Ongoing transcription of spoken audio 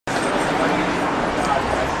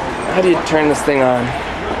How do you turn this thing on?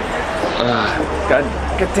 God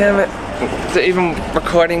damn it. Is it even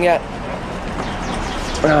recording yet?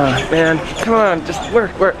 Oh, man. Come on, just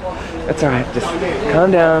work. That's alright, just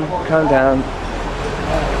calm down.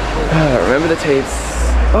 Remember the tapes.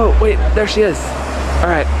 Oh, wait, there she is.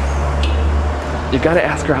 Alright. You gotta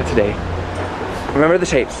ask her out today. Remember the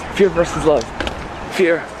tapes. Fear versus love.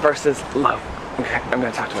 Fear versus love. Okay, I'm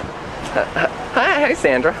gonna talk to her. Hi,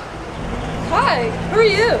 Sandra. Hi, who are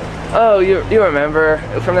you? Oh, you remember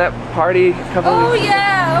from that party a couple weeks ago?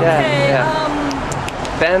 Yeah, okay. Yeah.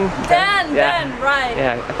 Ben, right.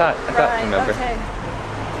 Yeah, I thought you remember. Okay.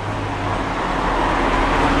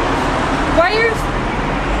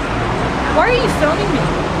 Why are you filming me?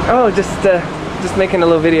 Oh, just making a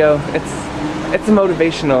little video. It's a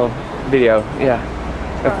motivational video. Yeah.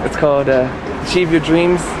 It's called Achieve Your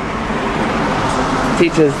Dreams.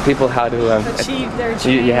 Teaches people how to achieve their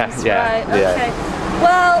dreams. Yeah. Right. Okay.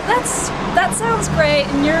 Well, that sounds great,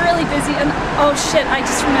 and you're really busy. And oh shit, I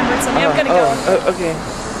just remembered something. I'm gonna go. Oh, okay.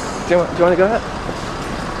 Do you want to go out?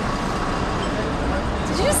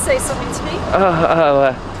 Did you just say something to me?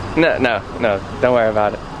 No. Don't worry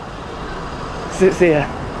about it. See ya.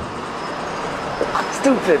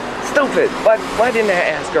 Stupid. Why didn't I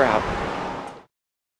ask her out?